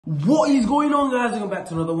What is going on, guys? Welcome back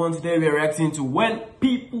to another one. Today we are reacting to When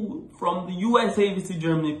People from the USA Visit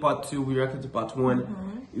Germany Part 2. We reacted to Part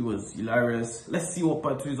 1. It was hilarious. Let's see what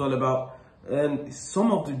Part 2 is all about. And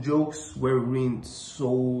some of the jokes were really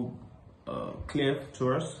so clear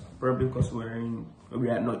to us, probably because we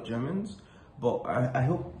are not Germans. But I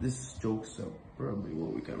hope these jokes are probably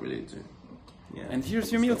what we can relate to. Yeah. And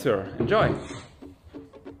here's your meal, sir. Enjoy.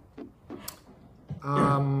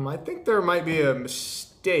 I think there might be a mistake.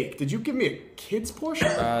 Did you give me a kid's portion?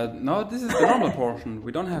 No, this is the normal portion.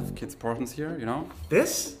 We don't have kids' portions here, you know?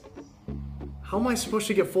 This? How am I supposed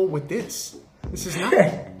to get full with this? This is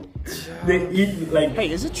nothing. They eat like...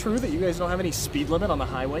 Hey, is it true that you guys don't have any speed limit on the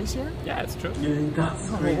highways here? Yeah, it's true. Yeah, that's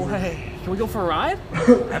crazy. No way. Can we go for a ride?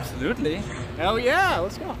 Absolutely. Hell yeah,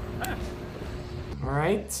 let's go.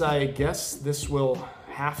 Alright, I guess this will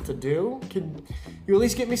have to do. Could you at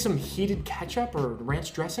least get me some heated ketchup or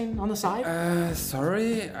ranch dressing on the side?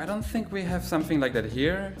 Sorry, I don't think we have something like that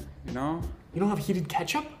here, you know? You don't have heated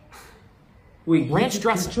ketchup? Wait, ranch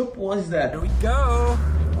dressing. Ketchup? What is that? Here we go.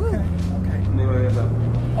 Okay. Never heard that.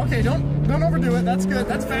 Okay, don't overdo it. That's good.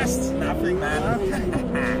 That's fast. Nothing, man.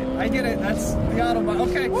 Okay. I get it. That's the Autobahn.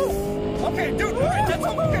 Okay. Woo. Okay, dude. That's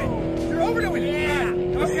okay. You're overdoing it. Yeah.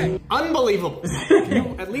 Okay. Unbelievable. Can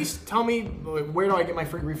you at least tell me where do I get my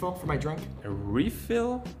free refill for my drink? A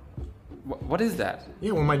refill? What is that?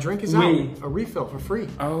 Yeah, when my drink is out, a refill for free.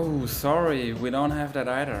 Oh, sorry, we don't have that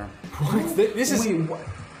either. What? This is... Wait,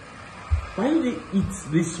 why do they eat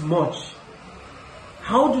this much?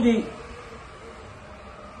 How do they...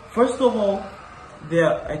 First of all,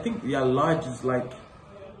 I think their large is like...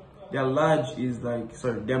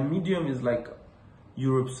 Sorry, their medium is like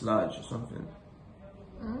Europe's large or something.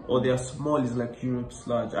 Or their small is like Europe's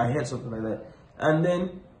large. I heard something like that. And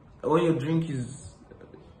then when your drink is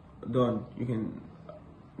done, you can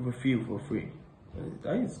refill for free.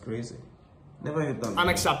 That is crazy. Never heard that.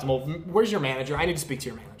 Unacceptable. Where's your manager? I need to speak to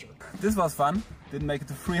your manager. This was fun. Didn't make it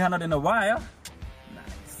to 300 in a while.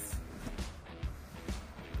 Nice.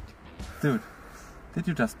 Dude, did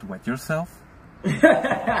you just wet yourself?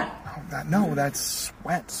 No, that's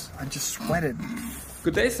sweat. I just sweated.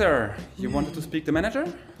 Good day, sir. You wanted to speak to the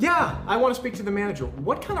manager? Yeah, I want to speak to the manager.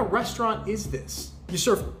 What kind of restaurant is this? You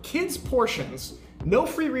serve kids' portions, no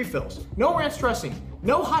free refills, no ranch dressing,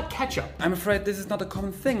 no hot ketchup. I'm afraid this is not a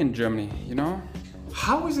common thing in Germany, you know?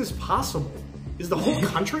 How is this possible? Is the whole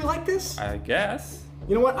country like this? I guess.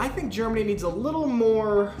 You know what? I think Germany needs a little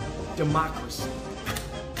more democracy.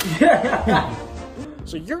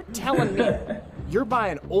 So you're telling me you're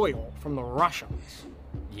buying oil from the Russians?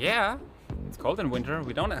 Yeah. It's cold in winter.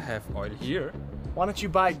 We don't have oil here. Why don't you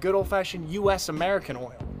buy good old-fashioned U.S. American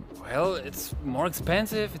oil? Well, it's more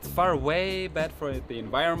expensive, it's far away, bad for the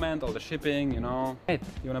environment, all the shipping, you know. Hey,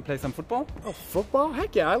 you wanna play some football? Oh, football?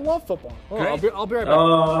 Heck yeah, I love football. Oh, Great. I'll be right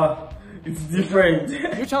back. It's different.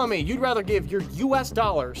 You're telling me you'd rather give your U.S.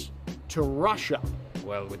 dollars to Russia?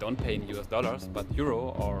 Well, we don't pay in US dollars, but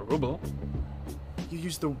euro or ruble. You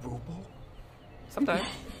use the ruble? Sometimes.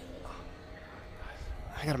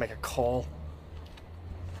 I gotta make a call.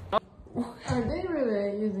 Are they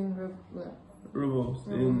really using Rubles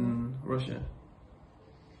in Russia.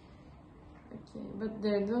 Okay, but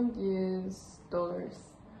they don't use dollars.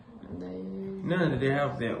 They use... No, they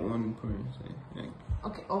have their own currency. Yeah.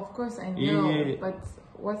 Okay, of course I know, Yeah. but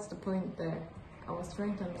what's the point there? I was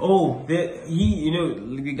trying to understand. Oh,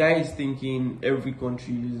 the guy is thinking every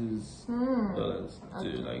country uses dollars to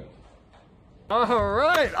like. All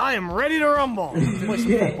right, I am ready to rumble. Play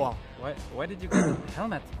some football. Why did you get a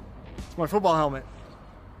helmet? It's my football helmet.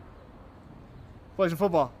 Play some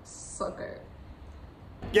football. Soccer.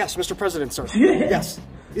 Yes, Mr. President, sir. Yes.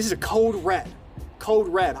 This is a code red. Code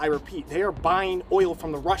red, I repeat. They are buying oil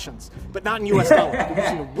from the Russians, but not in US dollars. They're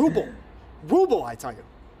using a ruble. Ruble, I tell you.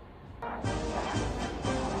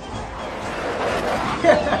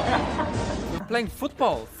 We're playing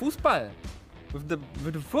football, Fußball, with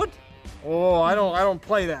the foot. Oh, I don't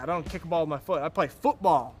play that. I don't kick a ball with my foot. I play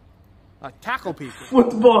football. I tackle people.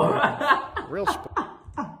 Football. Real sport.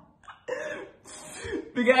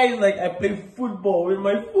 The guy is like, I play football with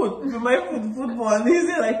my foot, football, and he's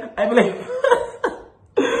like, I play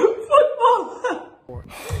football.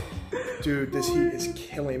 Dude, this heat is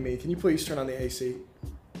killing me. Can you please turn on the AC?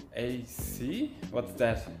 AC? What's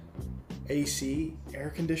that? AC,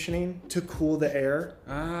 air conditioning, to cool the air.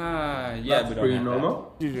 Ah, yeah, That's we don't pretty have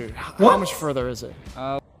normal. Dude, how much further is it?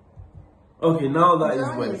 Okay, now that is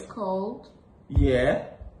Germany when. is cold, Yeah.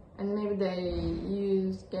 and maybe they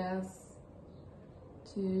use gas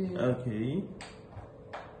to... Okay.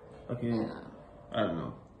 Yeah. I don't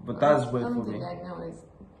know. But that's weird for Something me. I know is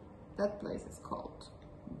that place is cold.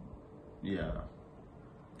 Yeah.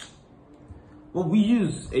 Well, we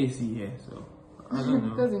use AC here, so I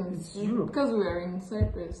don't know. It's Europe. Because we are in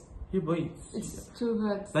Cyprus. Yeah, but It's too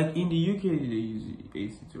hot. like in the UK they use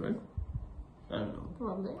AC too, right? I don't know.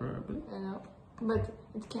 Probably. Probably. I know. But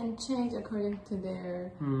it can change according to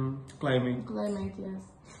their Climbing. climate, yes.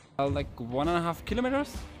 Like 1.5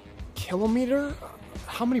 kilometers. Kilometer?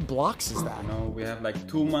 How many blocks is that? You know, we have like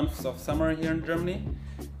 2 months of summer here in Germany.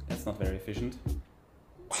 That's not very efficient.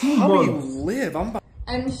 How do you live?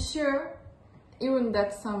 I'm sure even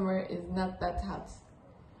that summer is not that hot.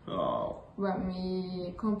 Oh. When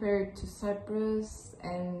we compare it to Cyprus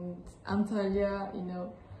and Antalya, you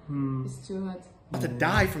know, it's too hot. I'm about to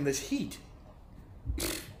die from this heat.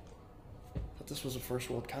 Thought this was a first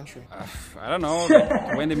world country. I don't know,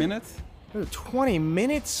 like 20 minutes? 20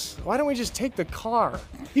 minutes? Why don't we just take the car?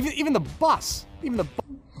 Even the bus.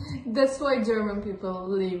 That's why German people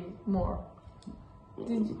live more.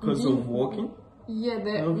 Because of walking? Yeah,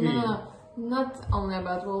 they're Okay. no, not only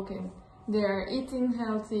about walking. They're eating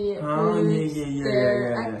healthy Ah, foods. yeah,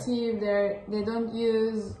 They're yeah. active. They don't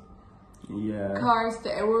use Yeah. cars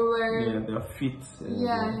everywhere. Yeah, they're fit.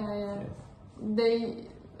 Yeah. They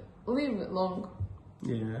live long.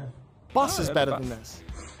 Yeah. Bus is that's better a than bus. this.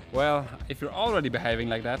 Well, if you're already behaving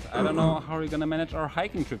like that, I don't know how we're gonna manage our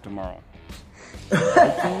hiking trip tomorrow.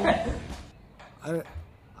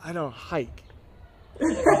 I don't hike.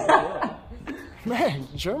 Man,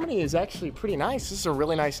 Germany is actually pretty nice. This is a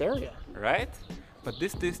really nice area. Right? But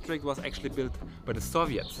this district was actually built by the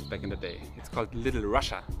Soviets back in the day. It's called Little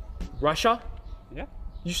Russia. Russia? Yeah?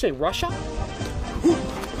 You say Russia?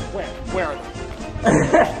 Where are they?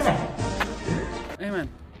 Hey man,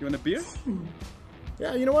 you want a beer?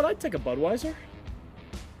 Yeah, you know what? I'd take a Budweiser.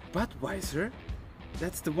 Budweiser?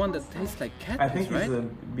 That's the one that tastes like cat I piss, think right? it's a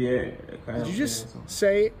beer kind Did of you beer just or something.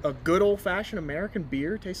 say a good old-fashioned American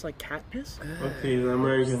beer tastes like cat piss? Okay, the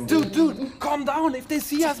American. Dude, calm down. If they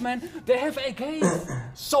see us, man, they have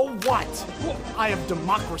AKs. So what? I have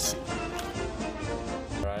democracy.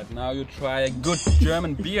 Right, now you try a good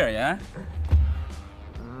German beer, yeah?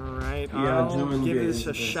 All right, Yeah, I'll German give beer this is a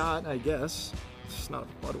the best. shot, I guess. It's not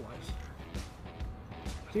Budweiser.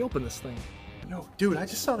 How do you open this thing? No, dude, I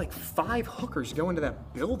just saw like 5 hookers go into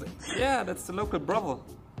that building. Yeah, that's the local brothel.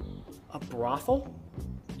 A brothel?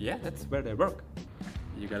 Yeah, that's where they work.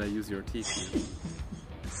 You gotta use your teeth.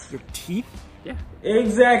 Your teeth? Yeah.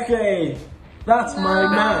 Exactly. That's my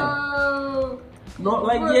man. Oh, Not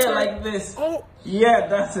like like this. Oh, Yeah,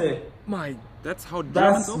 that's it. my. That's how Germans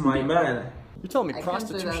That's open my beer. man. You're telling me I can't do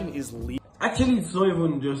prostitution that. is legal? Actually, it's not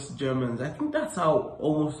even just Germans. I think that's how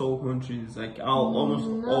almost all countries, like almost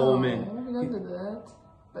all men. We don't do that.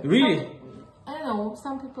 But Really? I don't know.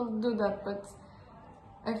 Some people do that, but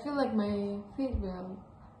I feel like my feet will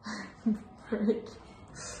break.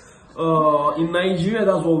 In Nigeria,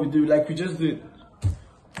 that's what we do. Like we just do it,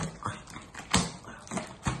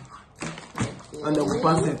 and then we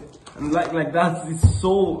pass it, and like that. It's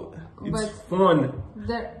so But- fun.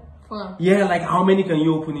 They're fun. Yeah, like how many can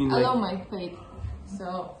you open in? I Like, love my feet,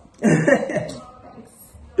 so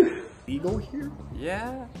Legal here?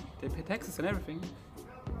 Yeah, they pay taxes and everything.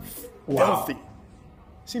 Filthy.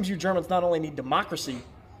 Seems you Germans not only need democracy,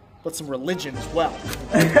 but some religion as well.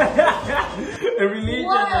 a religion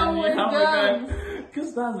Why and are we we have done?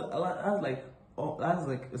 because that's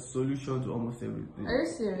like a solution to almost everything. Are you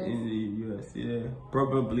serious? In the US, yeah,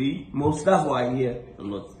 probably most. That's why I hear a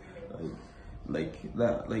lot, like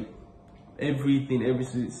that, like everything, every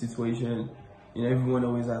situation. You know, everyone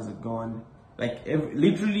always has a gun. Like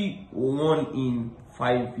literally 1 in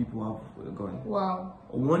 5 people have a gun. wow.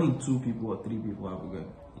 1 in 2 people or 3 people have a gun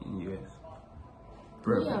in the US.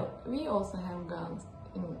 Probably. Yeah, we also have guns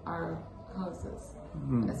in our houses,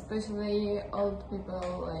 Hmm. especially old people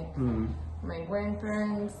like my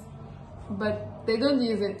grandparents, but they don't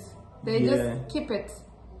use it. They Yeah. just keep it.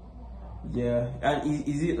 Yeah, and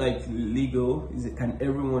is it like legal? Is it, can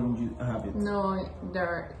everyone have it? No,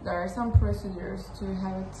 there are some procedures to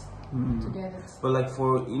have it, to get it. But like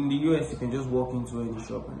in the US, you can just walk into any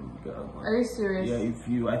shop and get a gun. Are you serious?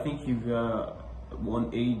 Yeah, I think if you're one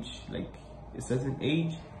age, like a certain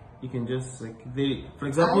age, you can just like for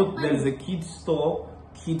example, I- there's a kids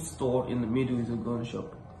store in the middle is a gun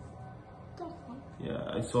shop. The fuck?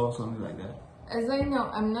 Yeah, I saw something like that. As I know,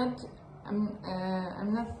 I'm not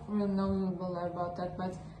real knowledgeable about that,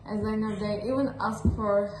 but as I know, they even ask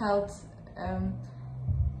for health,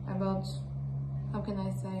 about, how can I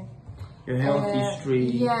say? Your health history,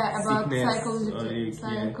 Yeah, about sickness,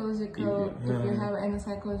 psychological. If you have any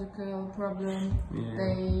psychological problem, Yeah.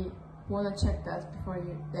 they wanna check that before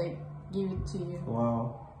they give it to you.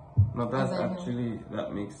 Wow. No, that's As I know. actually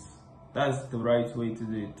that makes That's the right way to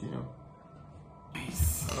do it, you know.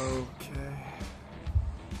 Okay.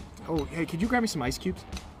 Oh, hey, could you grab me some ice cubes?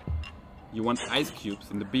 You want ice cubes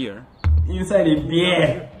in the beer? Inside a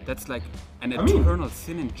beer. That's like an eternal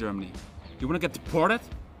sin in Germany. You wanna get deported?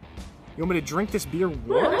 You want me to drink this beer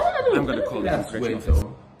warm? I'm gonna call the That's immigration weird office.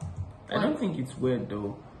 though. I don't think it's weird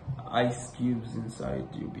though. Ice cubes inside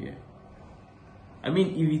your beer. I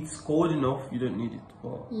mean, if it's cold enough, you don't need it.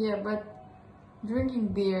 But Yeah, but drinking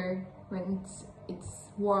beer when it's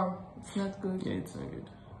warm, it's not good. yeah, it's not good.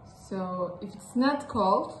 So if it's not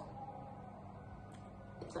cold,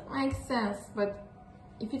 it makes sense. But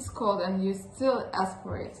if it's cold and you still ask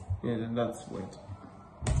for it, Yeah, then that's weird.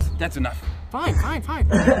 That's enough. Fine.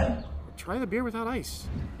 Try the beer without ice.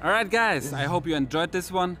 Alright guys, I hope you enjoyed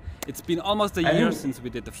this one. It's been almost a year since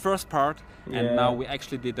we did the first part, and now we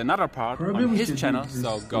actually did another part Probably on we his should channel, do this.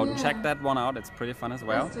 so go check that one out, it's pretty fun as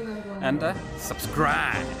well. let's do that one. And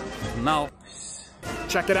subscribe! Now,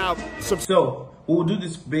 Check it out. So we'll do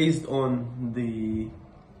this based on the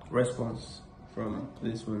response from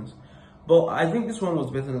these ones. But I think this one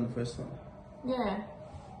was better than the first one. Yeah,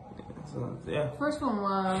 So, yeah. first one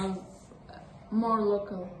was more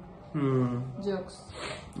local jokes.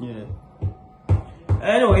 Yeah.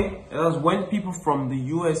 Anyway, that was when people from the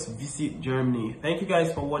US visit Germany. Thank you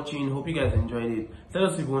guys for watching. Hope you guys enjoyed it. Tell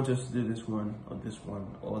us if you want us to do this one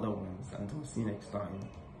or other ones. And we'll see you next time.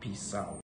 Peace out.